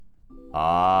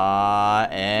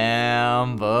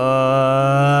Ambush!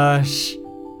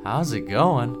 How's it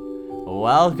going?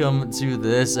 Welcome to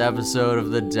this episode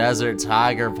of the Desert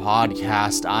Tiger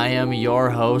Podcast. I am your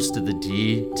host, the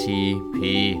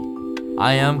DTP.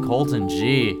 I am Colton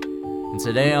G. And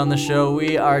today on the show,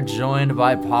 we are joined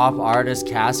by pop artist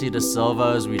Cassie Da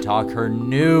Silva as we talk her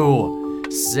new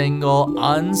single,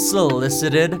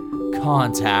 Unsolicited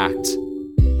Contact.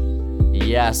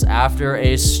 Yes, after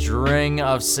a string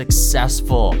of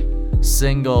successful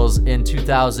singles in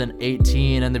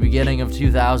 2018 and the beginning of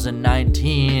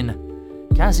 2019,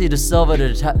 Cassie Da Silva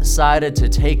decided to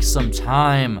take some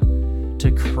time to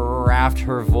craft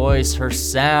her voice, her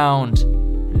sound.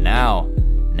 And now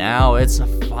it's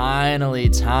finally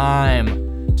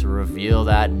time to reveal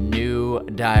that new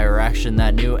direction,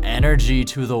 that new energy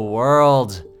to the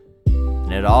world.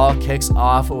 And it all kicks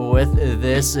off with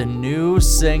this new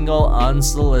single,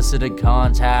 Unsolicited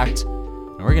Contact.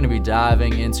 And we're going to be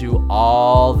diving into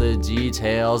all the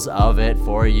details of it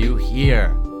for you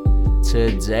here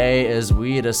today as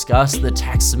we discuss the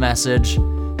text message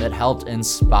that helped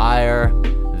inspire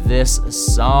this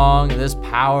song, this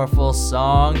powerful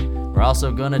song. We're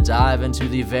also going to dive into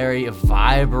the very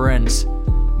vibrant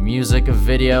music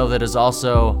video that is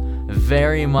also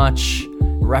very much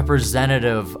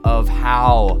representative of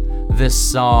how this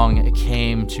song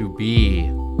came to be.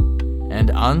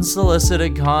 And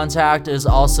Unsolicited Contact is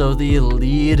also the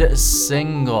lead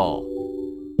single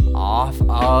off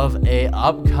of a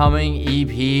upcoming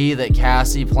EP that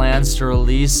Cassie plans to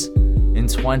release in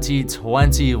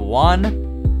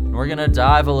 2021. We're gonna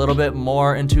dive a little bit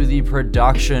more into the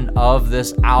production of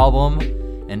this album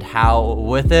and how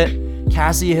with it,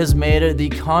 Cassie has made it the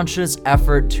conscious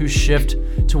effort to shift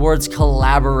towards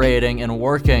collaborating and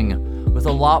working with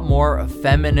a lot more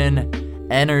feminine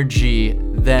energy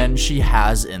than she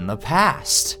has in the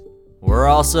past. We're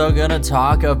also gonna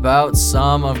talk about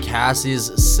some of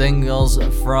Cassie's singles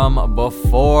from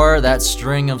before that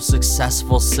string of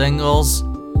successful singles.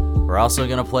 We're also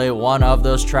gonna play one of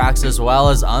those tracks as well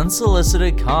as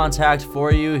Unsolicited Contact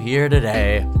for you here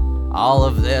today. All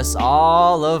of this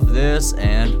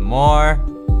and more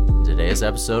in today's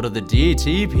episode of the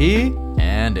DTP,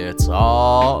 and it's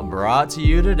all brought to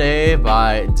you today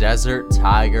by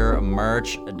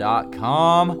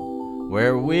DesertTigerMerch.com,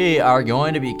 where we are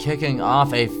going to be kicking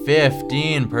off a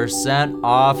 15%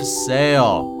 off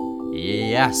sale.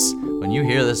 Yes, when you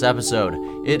hear this episode,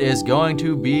 it is going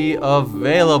to be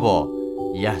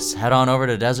available. Yes, head on over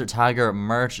to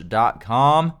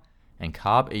DesertTigerMerch.com and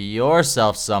cop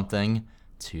yourself something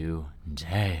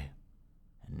today.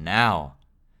 Now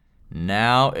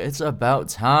it's about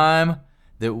time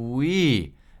that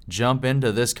we jump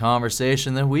into this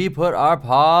conversation, that we put our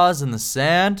paws in the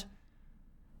sand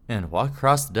and walk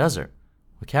across the desert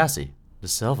with Cassie Da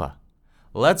Silva.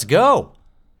 Let's go!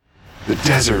 The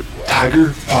Desert Tiger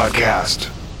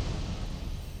Podcast.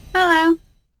 Hello.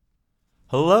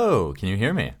 Hello, can you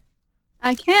hear me?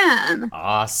 I can.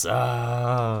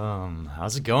 Awesome.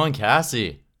 How's it going,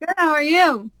 Cassie? Good, how are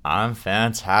you? I'm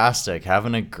fantastic.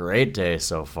 Having a great day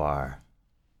so far.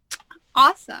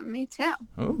 Awesome, me too.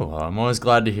 Ooh, I'm always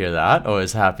glad to hear that.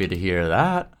 Always happy to hear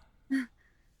that.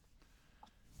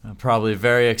 I'm probably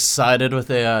very excited with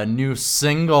a new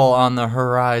single on the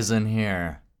horizon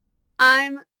here.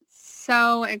 I'm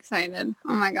so excited.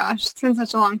 Oh my gosh, it's been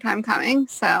such a long time coming,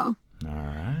 so. All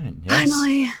right. Yes.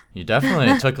 Finally. You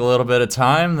definitely took a little bit of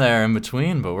time there in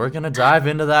between, but we're going to dive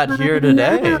into that here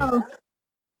today.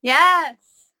 Yes.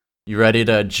 You ready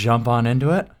to jump on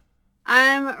into it?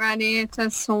 I'm ready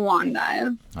to swan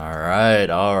dive. All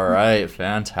right.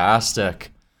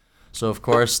 Fantastic. So, of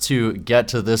course, to get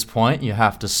to this point, you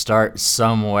have to start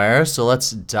somewhere. So let's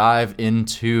dive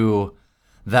into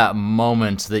that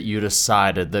moment that you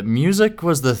decided that music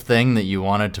was the thing that you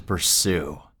wanted to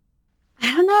pursue.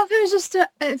 I don't know if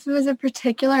it was a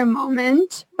particular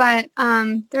moment, but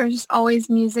there was just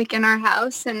always music in our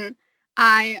house, and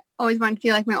I always wanted to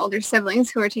be like my older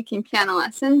siblings who were taking piano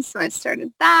lessons, so I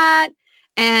started that,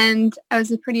 and I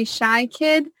was a pretty shy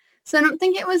kid, so I don't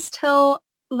think it was till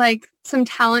like some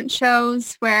talent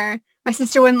shows where my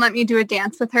sister wouldn't let me do a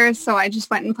dance with her, so I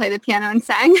just went and played the piano and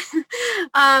sang,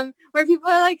 where people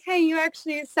are like, hey, you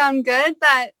actually sound good,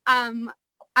 that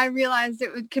I realized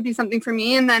could be something for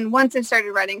me. And then once I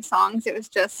started writing songs, it was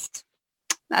just,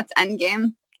 that's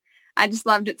endgame. I just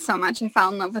loved it so much. I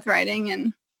fell in love with writing,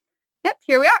 and yep,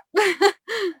 here we are.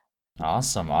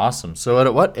 Awesome. So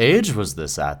at what age was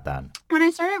this at then? When I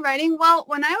started writing, well,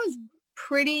 when I was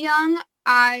pretty young,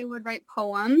 I would write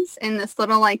poems in this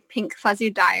little like pink fuzzy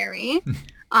diary,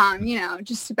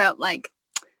 just about like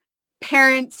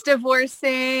parents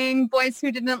divorcing, boys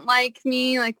who didn't like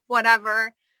me, like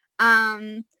whatever.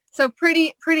 So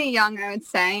pretty young, I would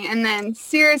say. And then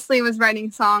seriously was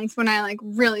writing songs when I like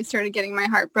really started getting my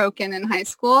heart broken in high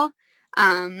school.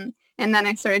 And then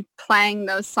I started playing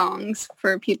those songs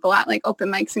for people at like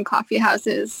open mics and coffee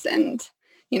houses and,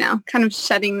 kind of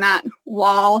shedding that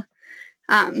wall.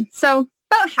 So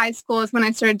about high school is when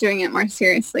I started doing it more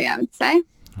seriously, I would say.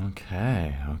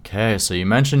 Okay. So you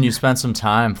mentioned you spent some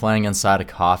time playing inside of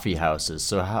coffee houses.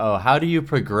 So how do you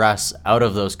progress out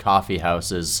of those coffee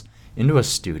houses into a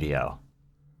studio?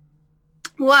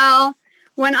 Well,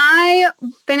 when I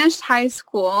finished high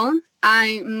school,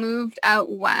 I moved out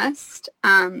west,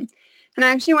 and I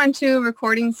actually went to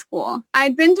recording school.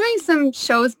 I'd been doing some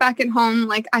shows back at home.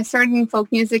 Like I started in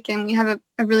folk music, and we have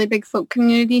a really big folk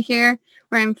community here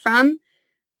where I'm from.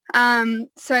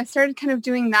 So I started kind of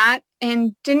doing that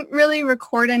and didn't really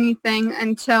record anything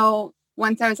until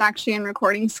once I was actually in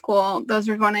recording school. Those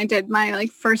were when I did my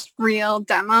like first real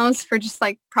demos for just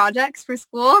like projects for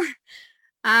school.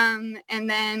 And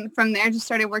then from there just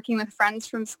started working with friends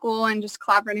from school and just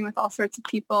collaborating with all sorts of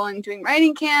people and doing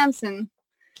writing camps, and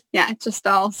yeah, it just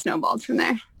all snowballed from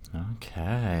there.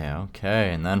 Okay.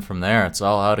 And then from there it's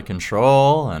all out of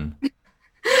control and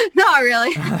Not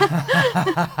really.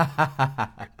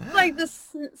 Like the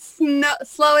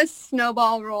slowest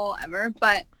snowball roll ever,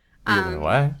 but either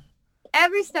way.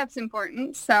 Every step's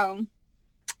important, so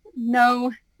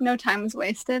no time was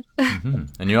wasted. Mm-hmm.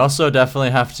 And you also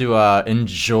definitely have to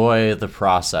enjoy the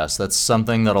process. That's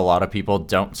something that a lot of people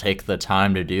don't take the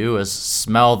time to do, is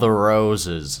smell the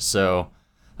roses. So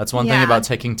that's one thing about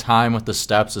taking time with the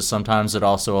steps, is sometimes it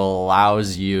also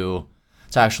allows you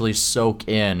to actually soak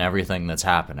in everything that's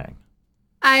happening.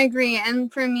 I agree.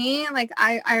 And for me, like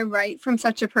I write from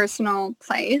such a personal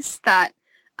place that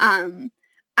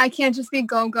I can't just be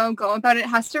go about it. It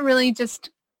has to really just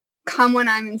come when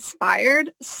I'm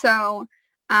inspired. So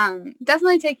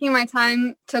definitely taking my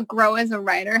time to grow as a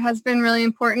writer has been really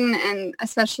important. And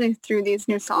especially through these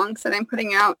new songs that I'm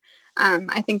putting out,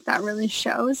 I think that really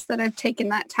shows that I've taken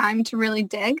that time to really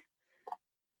dig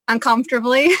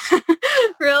uncomfortably,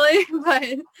 really.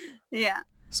 But yeah.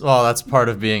 Well, that's part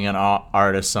of being an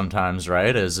artist sometimes,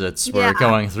 right? We're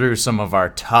going through some of our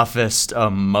toughest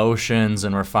emotions,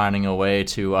 and we're finding a way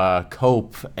to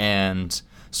cope and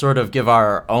sort of give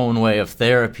our own way of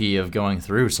therapy of going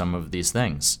through some of these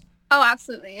things. Oh,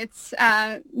 absolutely. It's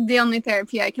the only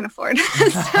therapy I can afford.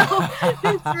 So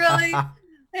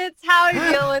it's how I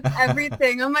deal with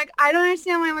everything. I'm like, I don't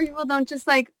understand why more people don't just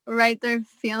like write their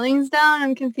feelings down.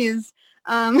 I'm confused.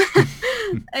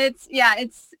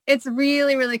 It's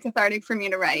really, really cathartic for me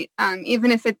to write.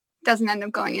 Even if it doesn't end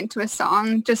up going into a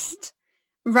song, just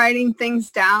writing things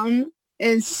down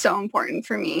is so important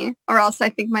for me, or else I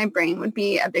think my brain would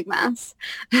be a big mess.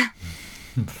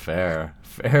 Fair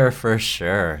for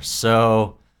sure.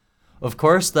 So, of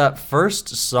course, that first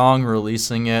song,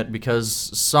 releasing it, because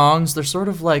songs, they're sort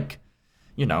of like,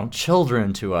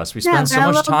 children to us. We spend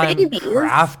so much time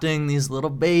crafting these little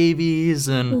babies,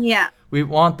 and we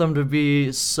want them to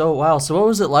be so wow. So what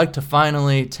was it like to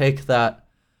finally take that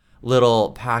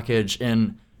little package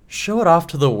and show it off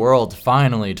to the world,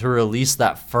 finally, to release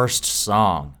that first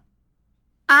song?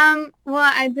 Well,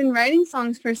 I've been writing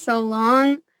songs for so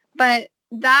long, but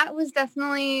that was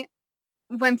definitely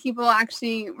when people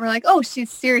actually were like, oh,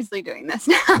 she's seriously doing this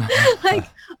now. Like,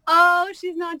 oh,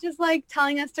 she's not just like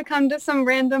telling us to come to some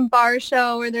random bar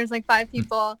show where there's like 5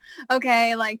 people.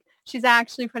 Okay, like she's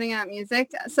actually putting out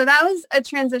music. So that was a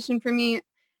transition for me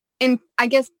in, I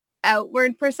guess,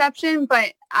 outward perception,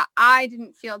 but I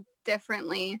didn't feel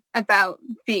differently about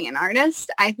being an artist.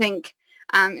 I think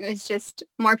it was just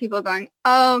more people going,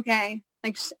 oh, okay.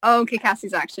 Like, okay,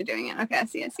 Cassie's actually doing it. Okay, I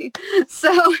see.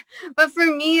 So, but for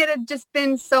me, it had just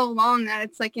been so long that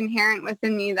it's like inherent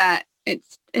within me that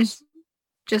it's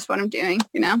just what I'm doing,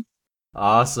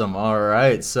 Awesome. All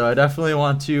right. So I definitely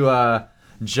want to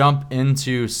jump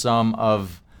into some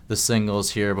of the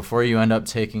singles here before you end up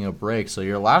taking a break. So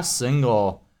your last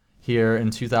single here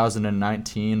in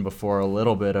 2019, before a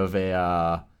little bit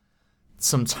of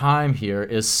some time here,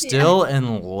 is Still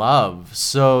in Love.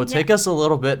 So take us a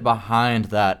little bit behind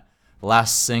that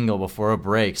last single before a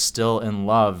break, Still in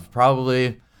Love,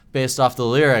 probably based off the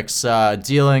lyrics,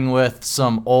 dealing with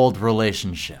some old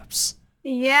relationships.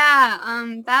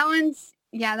 That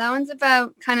one's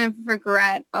about kind of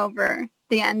regret over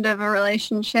the end of a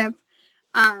relationship.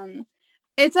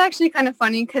 It's actually kind of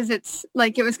funny because it's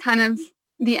like it was kind of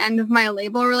the end of my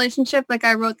label relationship. Like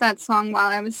I wrote that song while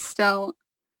I was still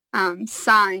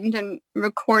signed and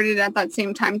recorded at that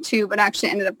same time too, but actually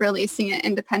ended up releasing it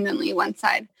independently once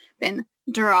I'd been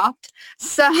dropped.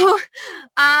 So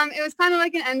it was kind of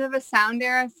like an end of a sound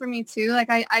era for me too. Like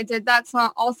I did that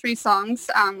song, all three songs,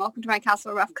 Welcome to My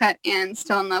Castle, Rough Cut, and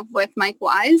Still in Love with Mike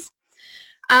Wise.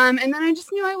 And then I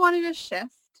just knew I wanted a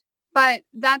shift. But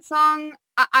that song,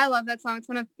 I love that song. It's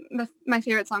one of my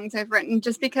favorite songs I've written,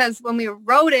 just because when we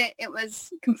wrote it, it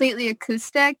was completely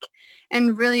acoustic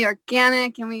and really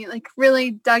organic, and we like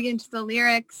really dug into the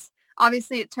lyrics.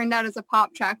 Obviously, it turned out as a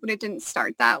pop track, but it didn't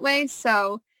start that way.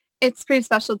 So it's pretty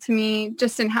special to me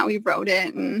just in how we wrote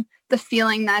it and the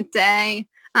feeling that day.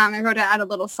 I wrote it at a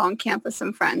little song camp with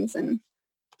some friends, and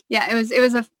yeah, it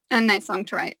was a nice song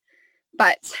to write.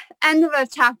 But end of a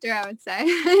chapter, I would say,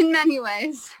 in many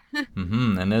ways.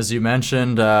 And as you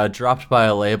mentioned, dropped by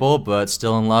a label, but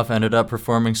Still in Love ended up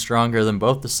performing stronger than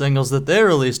both the singles that they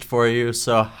released for you.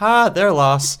 So, their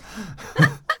loss.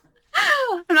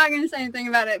 I'm not going to say anything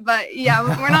about it, but yeah,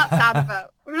 we're not sad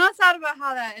about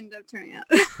how that ended up turning out.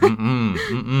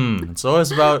 It's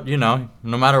always about, no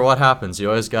matter what happens, you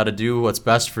always got to do what's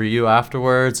best for you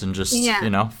afterwards and just,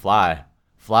 fly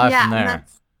from there.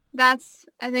 That's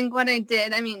I think what I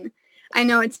did. I mean, I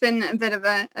know it's been a bit of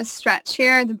a stretch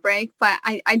here, the break, but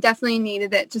I definitely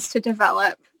needed it just to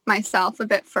develop myself a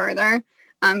bit further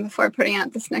before putting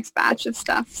out this next batch of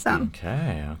stuff. So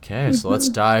okay. So let's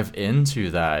dive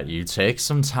into that. You take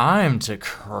some time to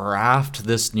craft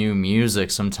this new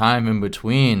music, some time in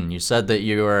between. You said that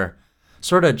you were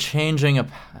sort of changing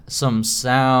some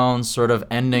sounds, sort of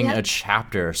ending a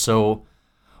chapter. So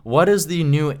what is the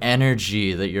new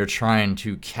energy that you're trying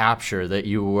to capture that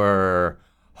you were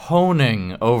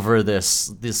honing over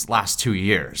this last 2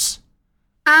 years?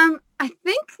 I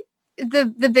think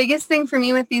the biggest thing for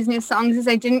me with these new songs is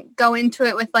I didn't go into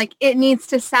it with like, it needs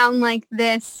to sound like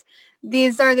this.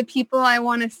 These are the people I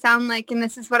want to sound like, and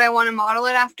this is what I want to model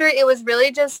it after. It was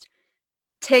really just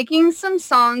taking some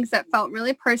songs that felt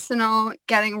really personal,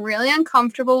 getting really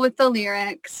uncomfortable with the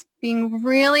lyrics, being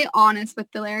really honest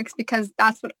with the lyrics, because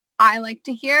that's what I like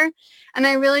to hear. And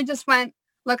I really just went,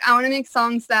 look, I want to make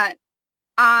songs that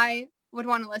I would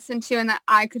want to listen to and that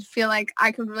I could feel like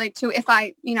I could relate to if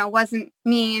I, wasn't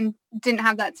me and didn't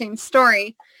have that same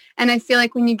story. And I feel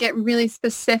like when you get really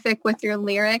specific with your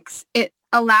lyrics, it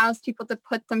allows people to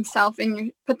put themselves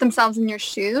in your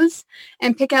shoes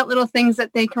and pick out little things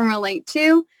that they can relate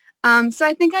to. So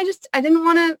I think I didn't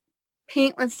want to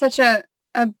paint with such a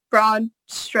broad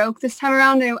stroke this time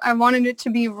around. I wanted it to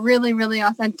be really, really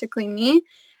authentically me.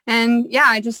 And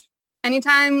yeah,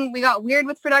 anytime we got weird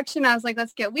with production, I was like,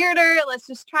 let's get weirder. Let's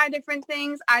just try different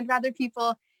things. I'd rather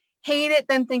people hate it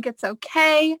than think it's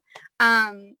okay.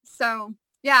 So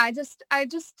yeah, I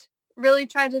just really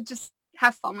tried to just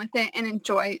have fun with it and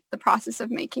enjoy the process of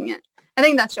making it. I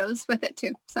think that shows with it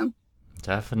too. So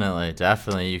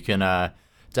definitely. You can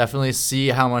definitely see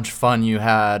how much fun you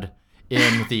had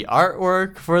in the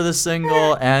artwork for the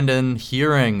single and in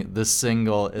hearing the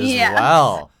single as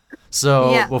well.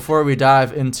 So before we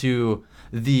dive into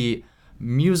the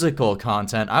musical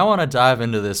content, I want to dive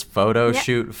into this photo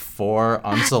shoot for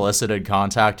Unsolicited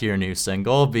Contact to your new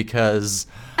single, because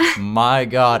my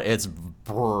God, it's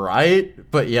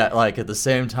bright, but yet like at the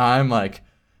same time, like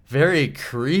very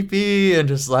creepy and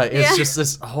just like, it's just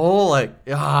this whole like,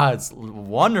 it's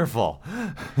wonderful.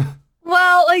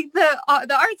 Well, like the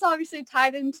art's obviously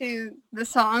tied into the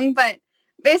song, but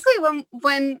basically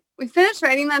when we finished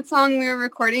writing that song, we were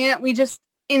recording it, we just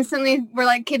instantly were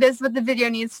like, okay, this is what the video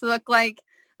needs to look like,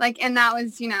 and that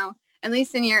was, at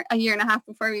least a year and a half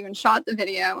before we even shot the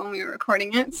video when we were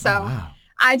recording it. So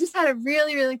I just had a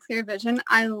really, really clear vision.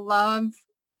 I love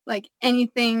like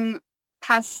anything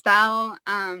pastel.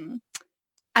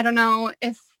 I don't know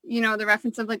if, the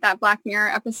reference of like that Black Mirror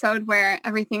episode where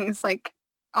everything's like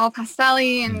all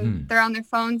pastel-y and they're on their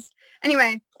phones.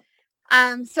 Anyway,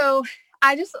 so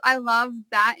I love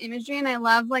that imagery, and I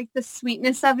love like the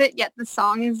sweetness of it, yet the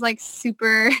song is like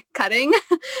super cutting.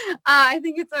 I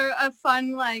think it's a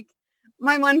fun, like,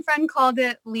 my one friend called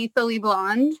it Lethally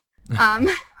Blonde, which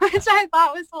I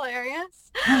thought was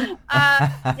hilarious.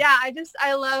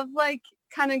 I love like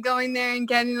kind of going there and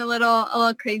getting a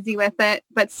little crazy with it,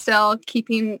 but still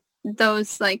keeping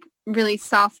those like really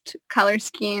soft color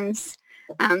schemes.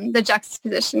 The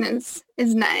juxtaposition is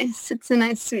nice. It's a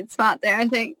nice sweet spot there, I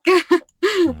think.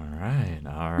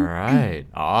 All right.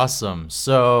 Awesome.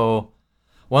 So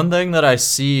one thing that I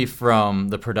see from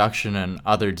the production and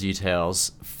other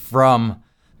details from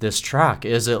this track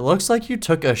is it looks like you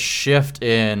took a shift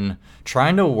in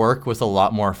trying to work with a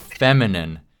lot more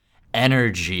feminine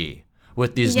energy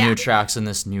with these new tracks in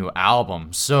this new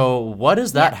album. So what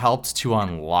has that helped to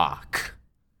unlock?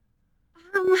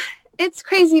 It's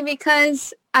crazy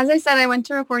because as I said, I went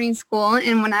to recording school,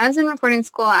 and when I was in recording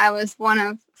school, I was one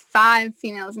of 5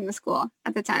 females in the school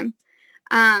at the time.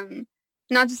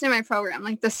 Not just in my program,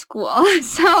 like the school.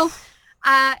 So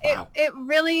it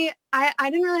really, I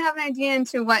didn't really have an idea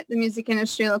into what the music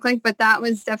industry looked like, but that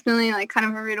was definitely like kind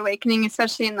of a rude awakening,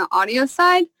 especially in the audio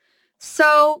side.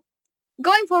 So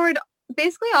going forward,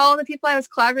 basically all the people I was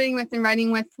collaborating with and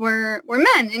writing with were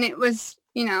men, and it was,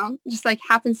 just like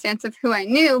happenstance of who I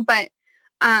knew, but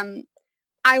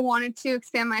I wanted to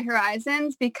expand my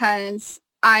horizons because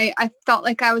I felt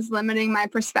like I was limiting my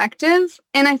perspective.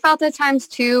 And I felt at times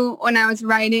too, when I was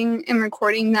writing and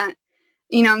recording, that,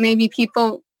 maybe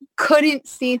people couldn't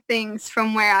see things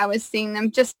from where I was seeing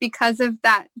them just because of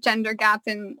that gender gap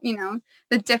and,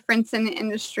 the difference in the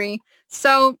industry.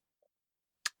 So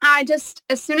I just,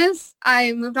 as soon as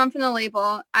I moved on from the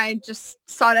label, I just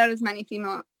sought out as many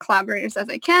female collaborators as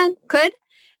I could.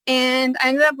 And I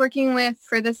ended up working with,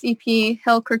 for this EP,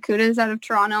 Hill Kirkutas out of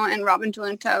Toronto and Robin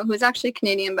Delunto, who's actually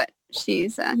Canadian, but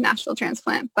she's a Nashville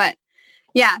transplant. But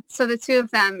yeah, so the two of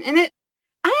them. And it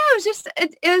was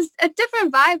a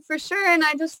different vibe for sure. And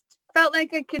I just felt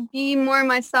like I could be more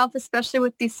myself, especially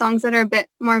with these songs that are a bit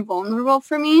more vulnerable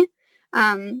for me.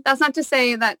 That's not to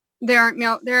say that there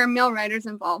are male writers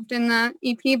involved in the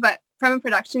EP, but from a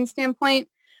production standpoint,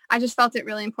 I just felt it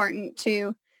really important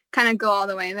to kind of go all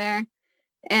the way there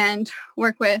and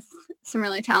work with some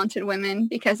really talented women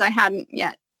because I hadn't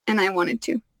yet, and I wanted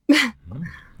to.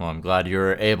 Well, I'm glad you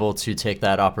were able to take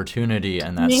that opportunity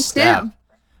and that Me step, too.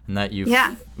 and that you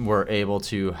were able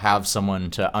to have someone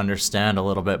to understand a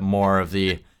little bit more of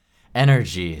the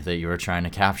energy that you were trying to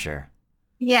capture.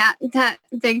 Yeah, that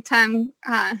big time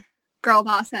girl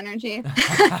boss energy.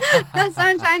 That's what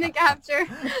I'm trying to capture,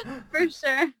 for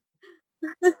sure.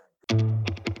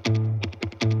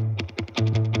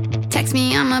 Text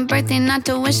me on my birthday, not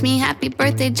to wish me happy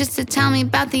birthday, just to tell me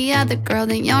about the other girl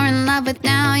that you're in love with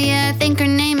now. Yeah, I think her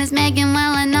name is Megan.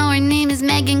 Well, I know her name is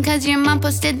Megan, cause your mom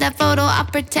posted that photo. I'll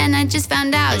pretend I just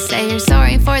found out. Say you're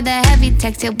sorry for the heavy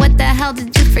text. Yeah, what the hell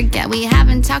did you forget? We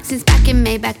haven't talked since back in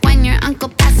May, back when your uncle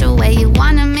passed away. You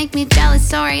wanna make me jealous?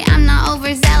 Sorry, I'm not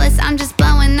overzealous. I'm just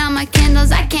blowing out my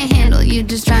candles. I can't handle you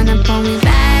just trying to pull me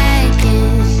back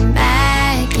in,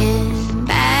 back in,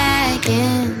 back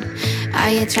in. Are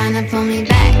you trying to pull me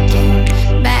back in,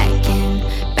 back in,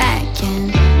 back in?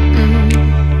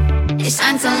 It's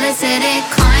unsolicited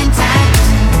contact.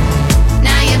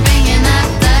 Now you're bringing up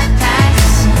the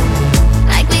past,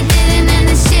 like we didn't end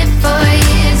the shit 4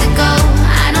 years ago.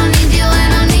 I don't need you, I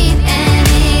don't need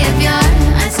any of your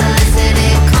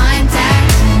unsolicited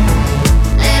contact.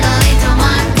 Little late to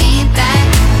want me back.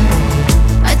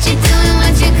 What you doing,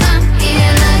 what you come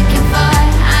here looking for?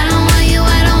 I don't want you,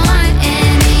 I don't want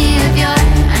any of your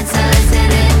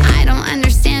unsolicited. I don't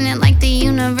understand it, like the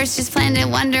universe just planned it.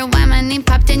 Wonder why my name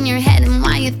popped in your head and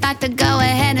why you thought to go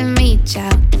ahead and reach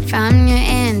out from your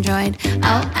Android.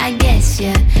 Oh, I guess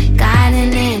you got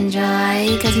an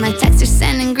Android, cause my texts are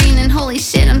sending green and holy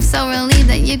shit, I'm so relieved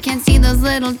that you can't see those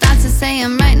little dots to say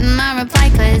I'm writing my reply,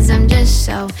 cause I'm just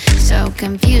so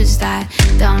confused. I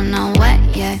don't know what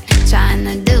you're trying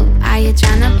to do. Are you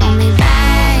trying to pull me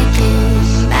back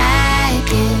in,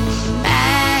 back in,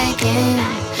 back in?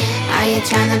 Are you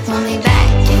trying to pull me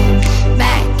back in,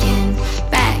 back in,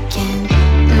 back in?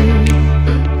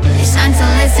 It's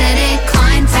unsolicited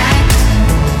contact.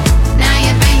 Now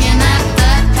you're bringing up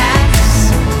the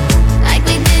past, like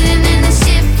we didn't end the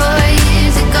shit 4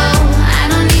 years ago. I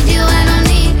don't need you, I don't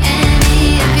need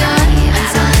any of your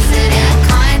unsolicited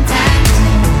contact.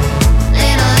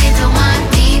 Little late to want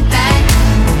me back.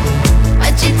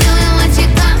 What you doing, what you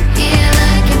come here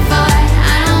looking for?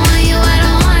 I don't want you, I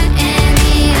don't want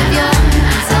any of your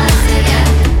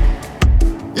unsolicited.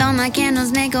 Blow my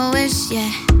candles, make a wish,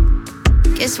 yeah.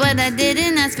 Guess what, I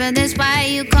didn't ask for this. Why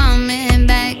you coming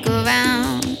back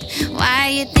around? Why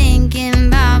you thinking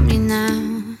about me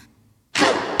now?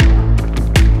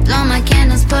 Blow my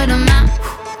candles, put them out.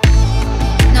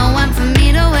 No one for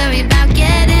me to worry about,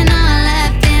 getting all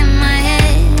left in my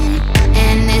head.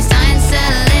 And it's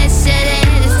unsolicited,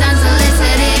 it's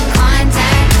unsolicited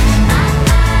contact.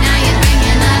 Now you're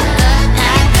bringing up the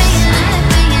past,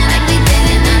 like we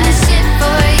didn't end the shit 4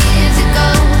 years ago.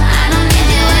 I don't need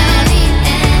you, I don't need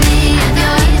any of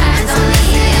your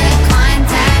unsolicited contact.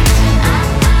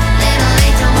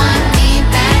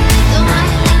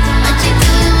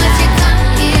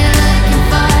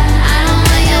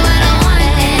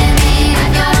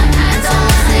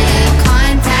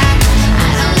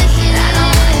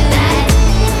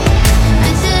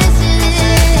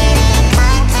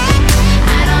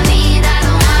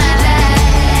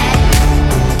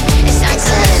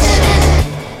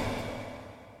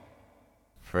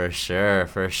 For sure,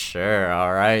 for sure.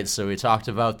 All right, so we talked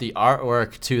about the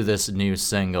artwork to this new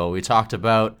single. We talked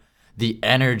about the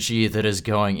energy that is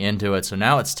going into it. So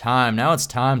now it's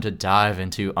time to dive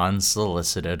into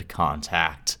Unsolicited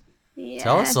Contact. Yes.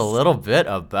 Tell us a little bit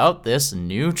about this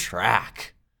new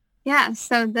track. Yeah,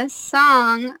 so this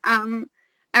song,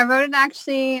 I wrote it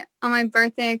actually on my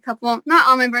birthday not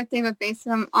on my birthday, but based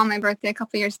on my birthday a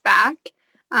couple years back.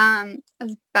 I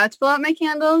was about to blow out my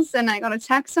candles and I got a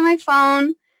text on my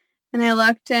phone and I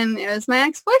looked and it was my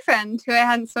ex-boyfriend who I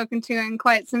hadn't spoken to in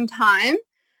quite some time.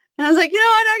 And I was like, you know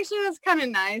what, actually that's kind of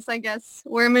nice. I guess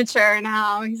we're mature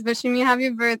now. He's wishing me happy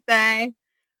birthday.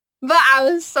 But I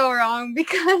was so wrong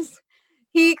because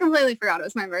he completely forgot it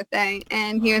was my birthday.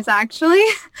 And he was actually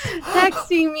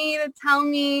texting me to tell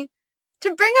me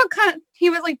to bring up he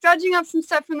was like dredging up some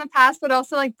stuff from the past, but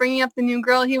also like bringing up the new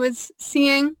girl he was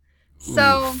seeing.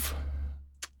 So, Oof.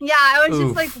 yeah, I was Oof.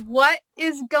 just like, what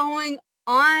is going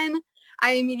on?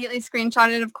 I immediately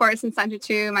screenshotted, of course, and sent it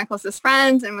to my closest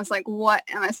friends and was like, what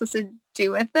am I supposed to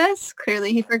do with this?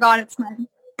 Clearly, he forgot it's my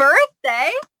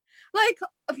birthday. Like,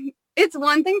 it's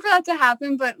one thing for that to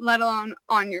happen, but let alone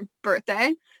on your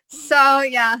birthday. So,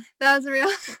 yeah, that was a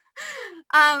real...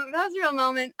 that was a real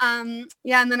moment.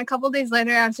 Yeah, and then a couple of days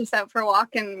later, I was just out for a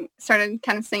walk and started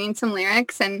kind of singing some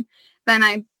lyrics, and then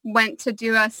I went to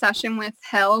do a session with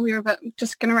Hill. We were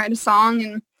just going to write a song,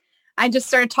 and I just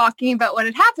started talking about what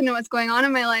had happened and what's going on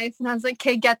in my life. And I was like,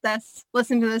 okay, get this.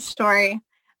 Listen to this story.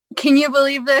 Can you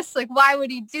believe this? Like, why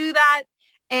would he do that?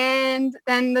 And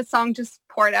then the song just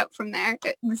poured out from there.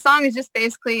 The song is just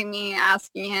basically me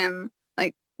asking him,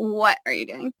 like, what are you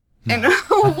doing? And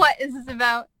what is this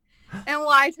about? And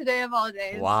why today of all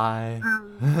days? Why?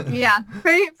 Yeah,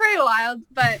 pretty wild.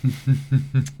 But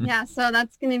yeah, so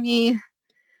that's going to be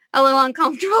a little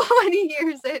uncomfortable when he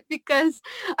hears it because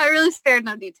I really spared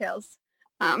no details.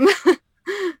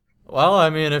 Well, I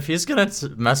mean, if he's going to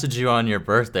message you on your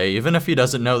birthday, even if he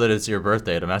doesn't know that it's your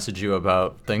birthday, to message you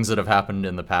about things that have happened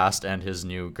in the past and his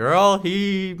new girl,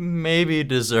 he maybe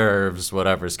deserves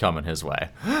whatever's coming his way.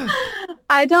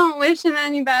 I don't wish him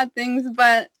any bad things,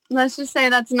 but let's just say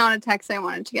that's not a text I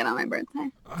wanted to get on my birthday.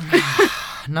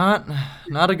 Not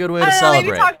a good way to I don't know,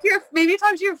 celebrate. Maybe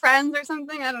talk to your friends or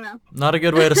something. I don't know. Not a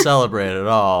good way to celebrate at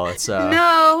all. It's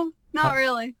No, not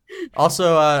really.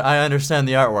 Also, I understand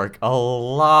the artwork a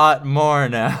lot more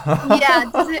now. Yeah,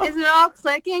 is it all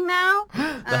clicking now?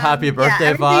 The happy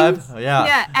birthday vibe.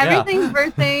 Yeah, everything's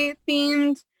birthday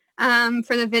themed.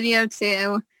 For the video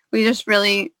too, we just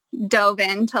really dove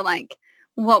into like,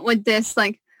 what would this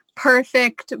like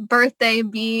perfect birthday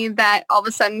be that all of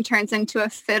a sudden turns into a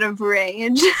fit of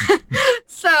rage?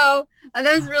 So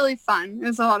that was really fun. It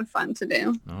was a lot of fun to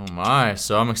do. Oh my,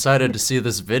 so I'm excited to see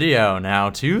this video now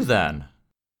too then.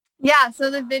 Yeah, so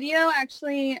the video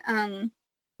actually, the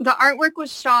artwork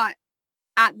was shot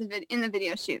at in the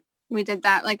video shoot. We did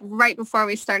that like right before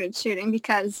we started shooting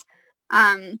because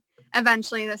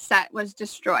eventually the set was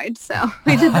destroyed. So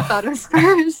we did the photos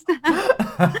first.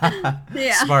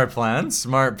 Yeah. Smart plan.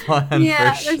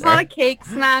 Yeah, for there's sure. a lot of cake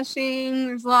smashing.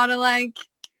 There's a lot of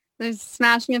there's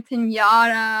smashing a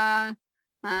pinata.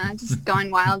 Just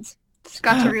going wild. Just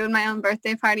got to ruin my own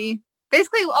birthday party.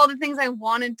 Basically all the things I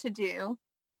wanted to do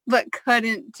but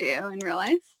couldn't do in real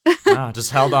life.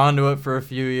 Just held on to it for a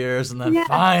few years and then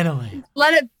finally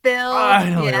let it build.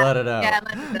 let it out. Yeah,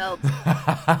 let it build.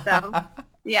 So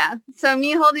yeah. So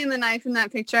me holding the knife in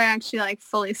that picture, I actually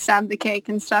fully stabbed the cake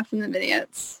and stuff in the video.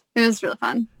 It was really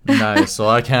fun. Nice. Well,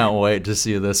 I can't wait to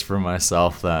see this for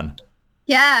myself then.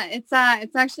 Yeah, it's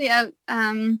actually out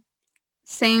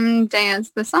same day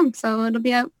as the song, so it'll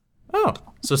be out. Oh,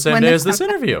 so same When day this as this comes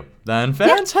out. interview. Then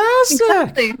fantastic.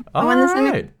 Exactly. All When this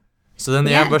interview- right. So then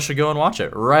the Yeah. ambush should go and watch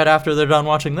it right after they're done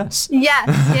watching this. Yes.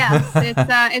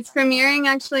 It's premiering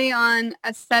actually on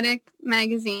Aesthetic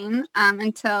Magazine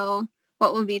until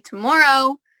what will be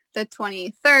tomorrow, the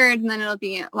 23rd, and then it'll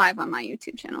be live on my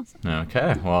YouTube channel. So.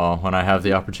 Okay, well, when I have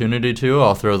the opportunity to,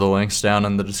 I'll throw the links down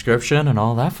in the description and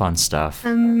all that fun stuff.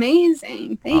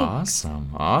 Amazing. Thanks.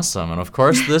 Awesome. And of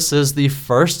course, this is the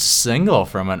first single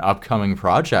from an upcoming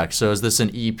project. So is this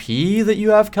an EP that you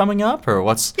have coming up, or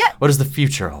what does the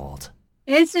future hold?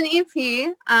 It's an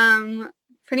EP,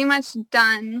 pretty much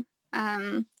done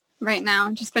right now.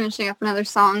 I'm just finishing up another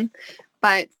song,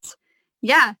 but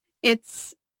yeah,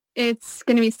 it's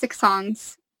going to be 6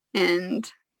 songs,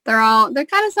 and they're kind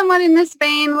of somewhat in this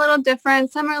vein, a little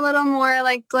different. Some are a little more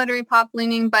like glittery pop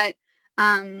leaning, but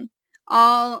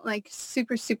all like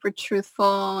super, super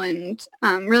truthful and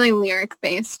really lyric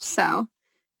based. So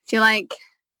if you like,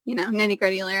 nitty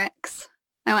gritty lyrics,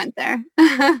 I went there.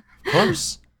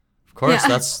 Of course,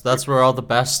 Yeah. that's where all the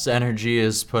best energy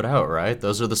is put out, right?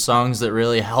 Those are the songs that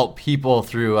really help people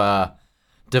through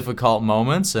difficult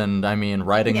moments. And I mean,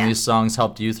 writing Yeah, these songs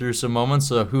helped you through some moments.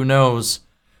 So who knows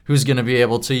who's going to be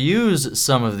able to use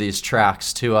some of these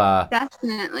tracks to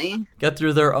definitely. get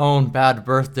through their own bad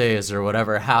birthdays or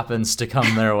whatever happens to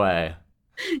come their way.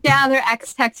 Yeah, their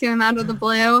ex texting them out of the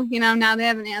blue. Now they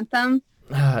have an anthem.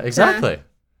 Exactly.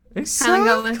 Kind of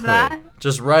go with that.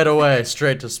 Just right away,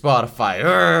 straight to Spotify.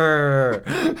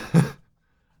 Urgh.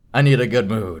 I need a good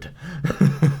mood.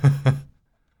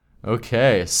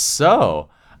 Okay, so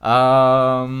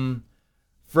from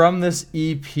this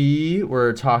EP,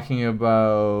 we're talking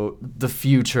about the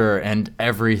future and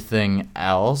everything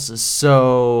else.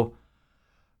 So,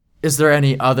 is there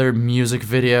any other music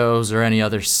videos or any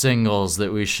other singles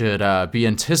that we should be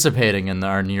anticipating in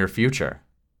our near future?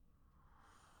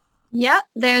 Yep,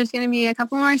 there's going to be a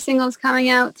couple more singles coming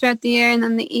out throughout the year, and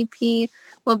then the EP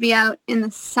will be out in the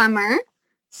summer.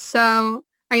 So,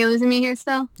 are you losing me here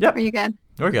still? Yep. Are you good?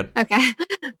 We're good. Okay.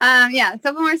 Yeah, a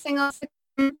couple more singles,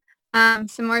 some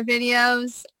more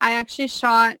videos. I actually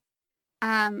shot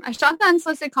the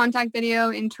Unsolicited Contact video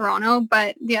in Toronto,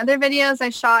 but the other videos I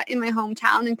shot in my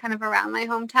hometown and kind of around my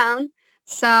hometown.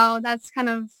 So that's kind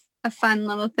of a fun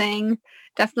little thing.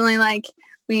 Definitely, like,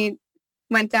 we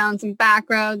went down some back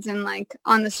roads and like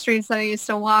on the streets that I used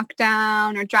to walk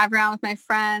down or drive around with my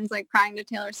friends, like crying to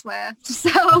Taylor Swift.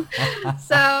 So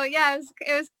yeah,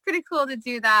 it was pretty cool to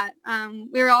do that.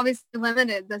 We were obviously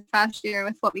limited this past year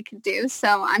with what we could do.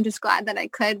 So I'm just glad that I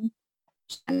could.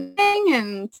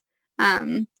 And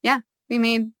yeah, we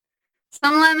made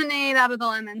some lemonade out of the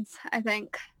lemons, I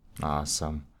think.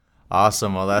 Awesome.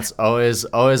 Well, that's always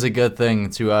a good thing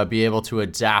to be able to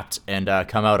adapt and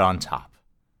come out on top.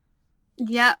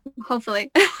 Yeah,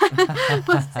 hopefully.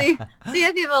 We'll see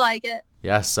if people like it.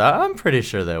 Yes, I'm pretty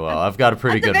sure they will. I've got a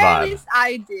pretty At the good very vibe. least,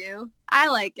 I do. I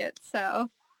like it.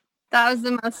 So that was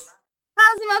the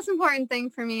most important thing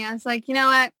for me. I was like, you know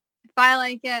what? If I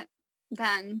like it,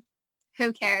 then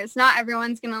who cares? Not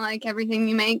everyone's gonna like everything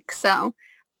you make. So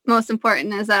most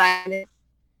important is that I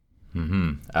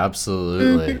do.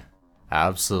 Absolutely.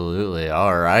 Absolutely.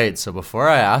 All right. So before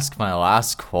I ask my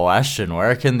last question,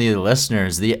 where can the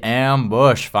listeners, the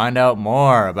Ambush, find out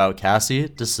more about Cassie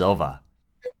De Silva?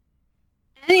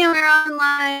 Anywhere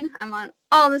online. I'm on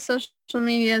all the social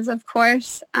medias, of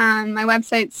course. My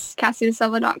website's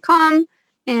cassiedesilva.com,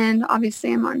 and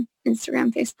obviously I'm on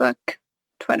Instagram, Facebook,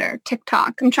 Twitter,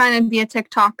 TikTok. I'm trying to be a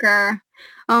TikToker.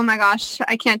 Oh my gosh,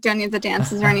 I can't do any of the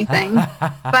dances or anything.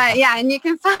 But yeah, and you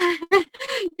can find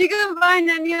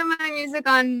any of my music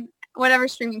on whatever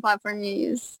streaming platform you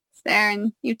use. It's there,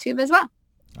 and YouTube as well.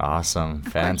 Awesome.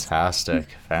 Fantastic.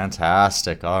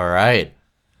 All right.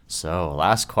 So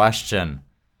last question.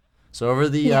 So over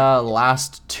the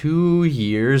last 2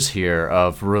 years here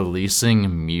of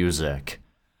releasing music,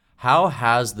 how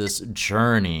has this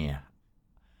journey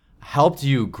helped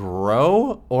you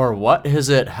grow, or what has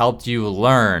it helped you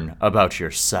learn about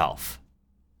yourself?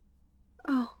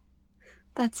 Oh,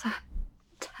 that's a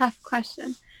tough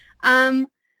question. Well,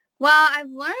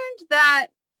 I've learned that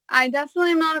I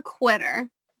definitely am not a quitter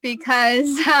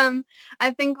because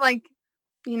I think, like,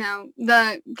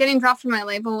 the getting dropped from my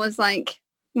label was like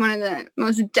one of the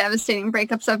most devastating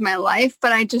breakups of my life,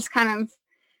 but I just kind of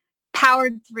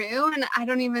powered through, and I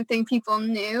don't even think people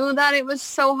knew that it was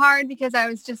so hard because I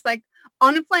was just like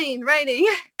on a plane writing,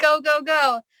 go, go,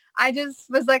 go. I just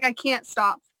was like, I can't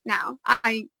stop now.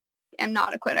 I am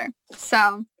not a quitter.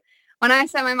 So when I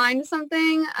set my mind to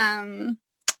something,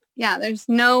 yeah, there's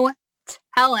no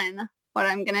telling what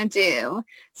I'm going to do.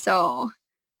 So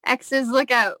exes,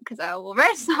 look out, because I will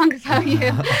write a song about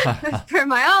you for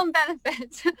my own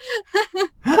benefit.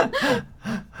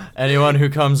 Anyone who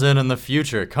comes in the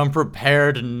future, come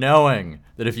prepared knowing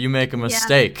that if you make a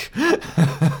mistake.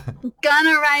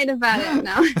 Gonna write about it.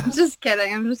 No, I'm just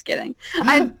kidding.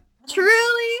 I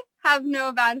truly have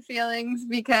no bad feelings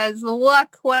because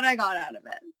look what I got out of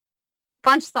it.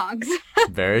 Bunch of songs.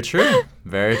 Very true.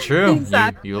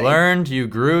 Exactly. You learned, you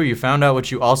grew, you found out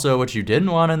what you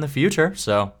didn't want in the future.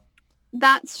 So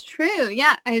that's true.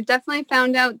 Yeah, I definitely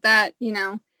found out that,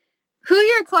 who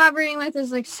you're collaborating with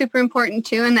is like super important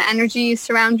too, and the energy you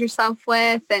surround yourself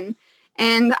with, and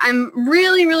I'm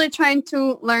really, really trying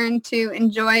to learn to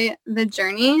enjoy the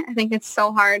journey. I think it's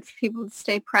so hard for people to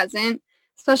stay present,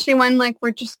 especially when like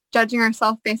we're just judging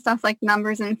ourselves based off like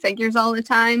numbers and figures all the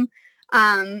time.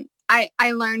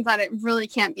 I learned that it really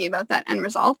can't be about that end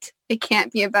result. It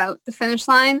can't be about the finish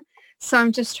line. So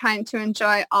I'm just trying to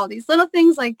enjoy all these little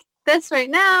things like this right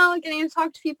now, getting to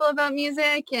talk to people about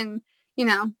music and,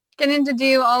 getting to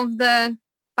do all of the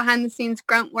behind the scenes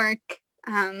grunt work.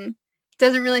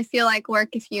 Doesn't really feel like work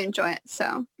if you enjoy it. So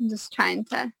I'm just trying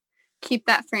to keep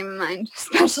that frame of mind,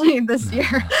 especially this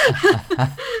year.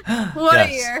 What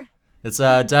a year. It's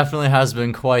definitely has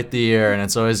been quite the year, and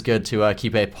it's always good to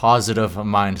keep a positive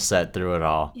mindset through it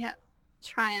all. Yeah,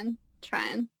 trying.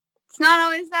 It's not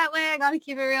always that way. I gotta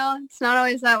keep it real. It's not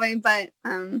always that way, but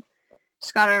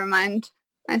just gotta remind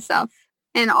myself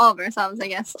and all of ourselves, I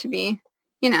guess, to be,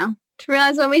 to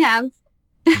realize what we have.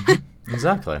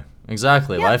 Exactly.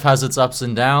 Yeah. Life has its ups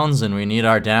and downs, and we need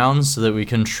our downs so that we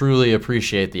can truly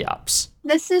appreciate the ups.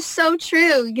 This is so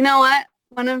true. You know what?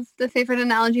 One of the favorite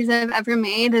analogies I've ever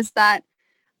made is that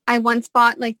I once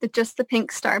bought just the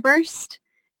pink Starburst,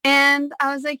 and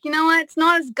I was like, you know what? It's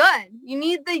not as good. You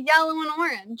need the yellow and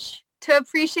orange to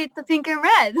appreciate the pink and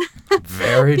red.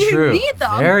 Very true. You need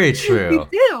them. Very true.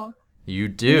 You do. You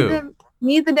do.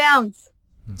 Need the downs.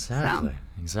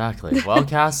 Exactly. Well,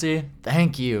 Cassie,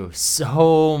 thank you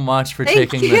so much for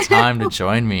taking the time to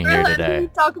join me here today. Let me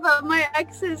talk about my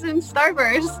exes and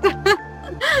Starburst.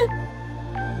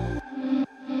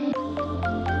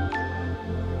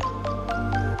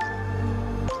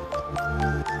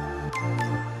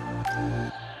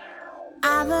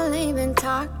 I believe in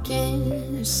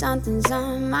talking, something's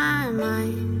on my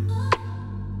mind.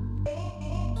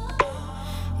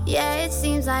 Yeah, it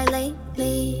seems like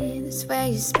lately that's where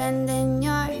you're spending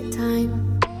your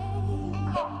time.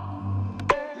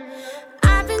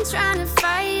 I've been trying to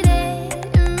fight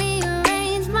it and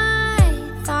rearrange my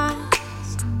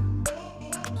thoughts.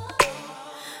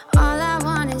 All I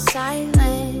want is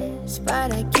silence,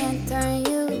 but I can't turn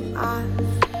you off.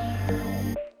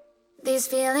 These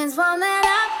feelings won't let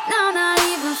up, no, not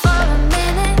even for a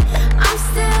minute. I'm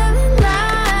still in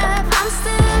love,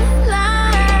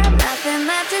 nothing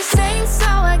left to say, so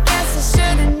I guess I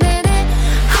should admit it.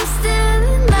 I'm still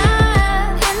in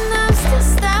love, and I'm still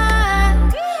stuck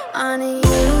on you.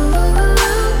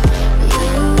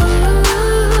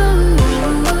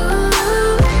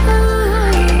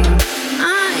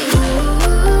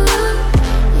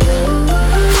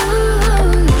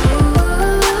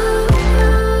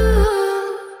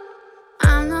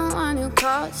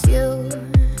 You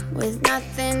with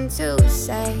nothing to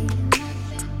say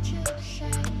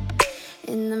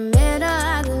in the middle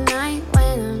of the night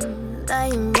when I'm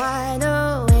laying wide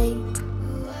awake.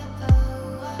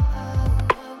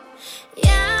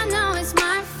 Yeah, I know it's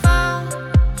my fault,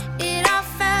 it all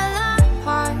fell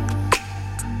apart.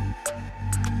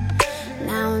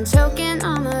 Now I'm choking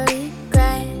on my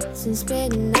regrets and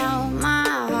spitting out my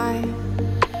heart.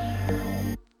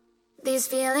 These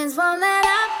feelings won't let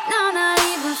up, no, not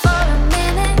even for a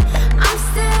minute. I'm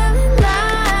still in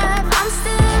love,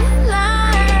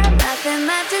 nothing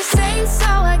left to say, so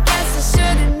I guess I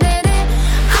should admit it.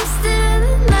 I'm still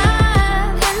in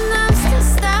love, and I'm still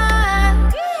stuck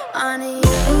on you.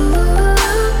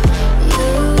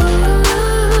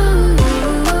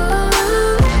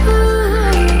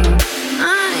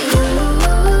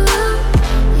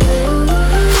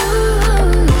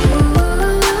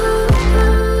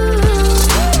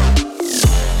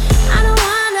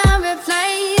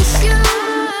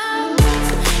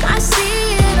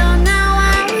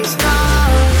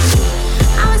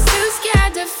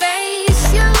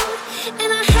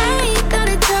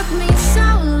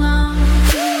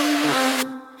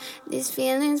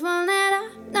 Feelings won't let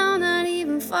up, no, not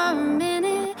even for a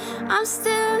minute. I'm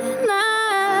still in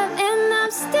love, and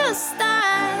I'm still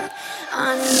stuck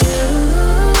on you.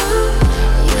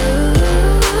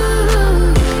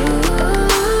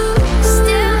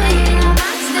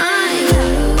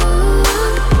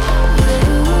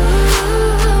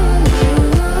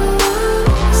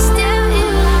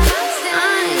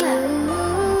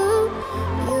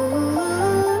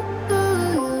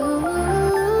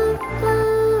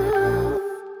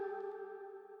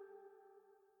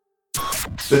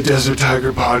 The Desert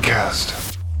Tiger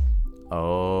Podcast.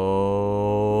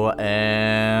 Oh,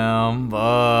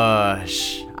 ambush.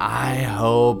 I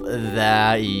hope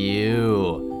that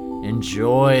you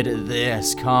enjoyed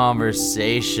this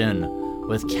conversation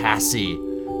with Cassie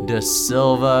De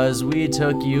Silva as we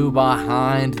took you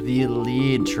behind the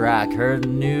lead track, her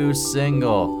new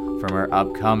single from her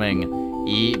upcoming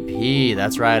EP.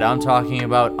 That's right, I'm talking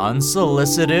about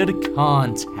Unsolicited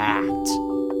Contact.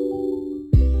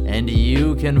 And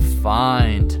you can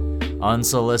find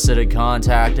Unsolicited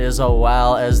Contact as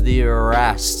well as the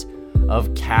rest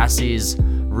of Cassie's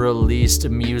released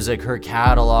music, her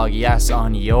catalog, yes,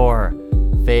 on your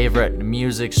favorite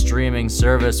music streaming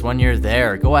service. When you're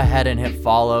there, go ahead and hit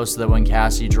follow so that when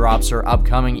Cassie drops her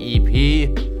upcoming EP,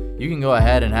 you can go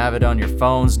ahead and have it on your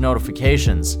phone's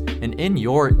notifications and in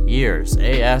your ears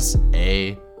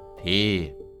ASAP.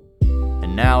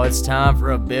 And now it's time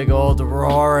for a big old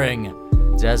roaring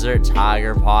Desert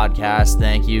Tiger podcast.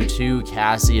 Thank you to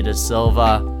Cassie Da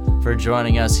Silva for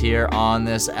joining us here on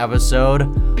this episode.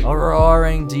 A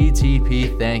roaring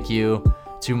DTP thank you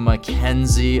to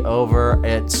Mackenzie over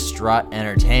at Strut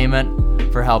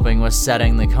Entertainment for helping with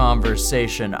setting the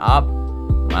conversation up.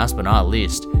 Last but not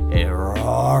least, a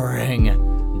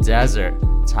roaring Desert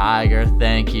Tiger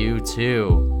thank you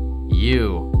to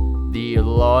you, the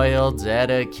loyal,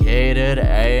 dedicated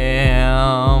Ambush.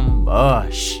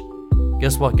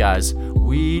 Guess what, guys?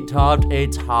 We topped a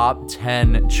top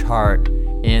 10 chart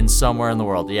in somewhere in the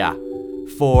world,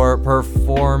 for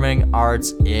performing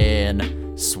arts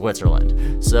in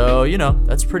Switzerland. So,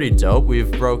 that's pretty dope.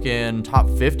 We've broken top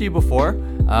 50 before.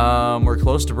 We're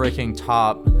close to breaking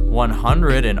top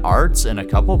 100 in arts in a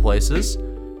couple places.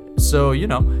 So,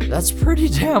 that's pretty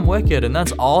damn wicked. And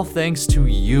that's all thanks to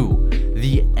you,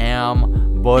 the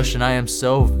Ambush. And I am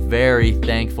so very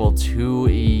thankful to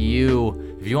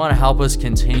you. If you want to help us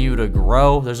continue to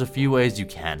grow, there's a few ways you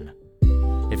can.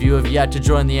 If you have yet to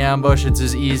join the Ambush, it's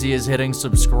as easy as hitting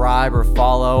subscribe or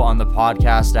follow on the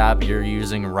podcast app you're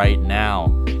using right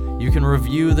now. You can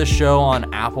review the show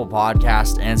on Apple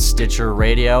Podcast and Stitcher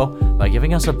Radio by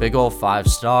giving us a big old 5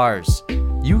 stars.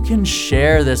 You can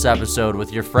share this episode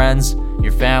with your friends,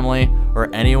 your family, or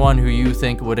anyone who you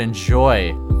think would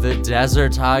enjoy the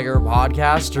Desert Tiger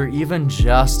podcast or even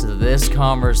just this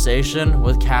conversation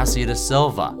with Cassie Da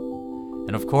Silva.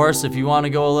 And of course, if you want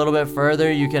to go a little bit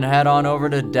further, you can head on over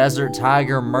to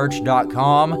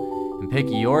deserttigermerch.com and pick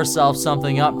yourself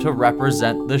something up to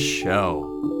represent the show.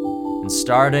 And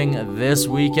starting this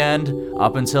weekend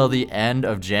up until the end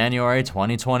of January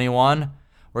 2021,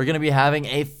 we're going to be having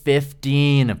a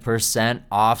 15%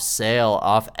 off sale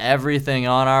off everything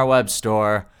on our web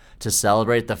store to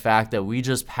celebrate the fact that we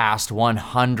just passed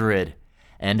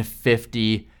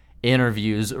 150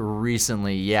 interviews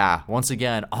recently. Once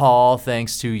again, all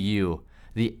thanks to you,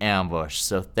 the Ambush.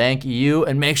 So thank you,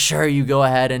 and make sure you go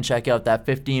ahead and check out that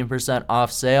 15%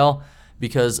 off sale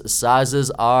because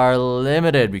sizes are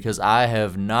limited because I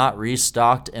have not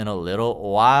restocked in a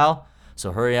little while.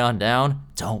 So hurry on down,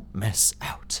 don't miss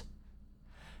out.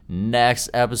 Next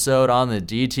episode on the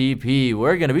DTP,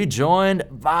 we're going to be joined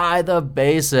by the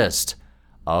bassist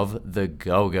of the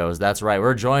Go-Go's. That's right,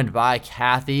 we're joined by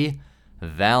Kathy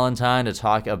Valentine to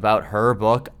talk about her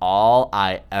book, All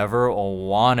I Ever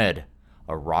Wanted,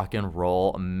 a rock and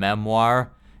roll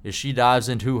memoir, as she dives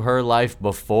into her life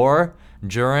before,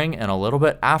 during, and a little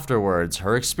bit afterwards,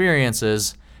 her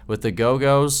experiences with the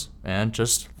Go-Go's and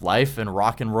just life and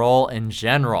rock and roll in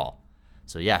general.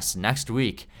 So yes, next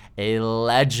week, a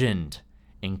legend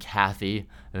in Kathy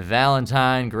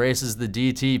Valentine graces the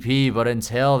DTP, but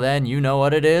until then, you know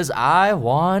what it is. I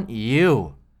want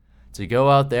you to go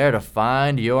out there to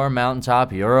find your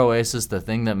mountaintop, your oasis, the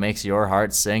thing that makes your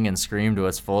heart sing and scream to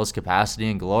its fullest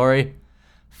capacity and glory.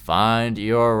 Find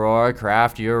your roar,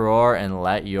 craft your roar, and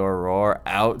let your roar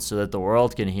out so that the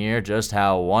world can hear just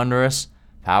how wondrous,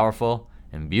 powerful,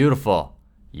 and beautiful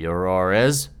your roar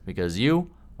is, because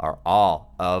you are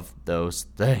all of those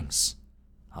things.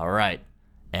 All right,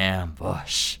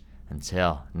 Ambush.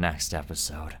 Until next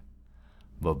episode,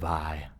 bye-bye.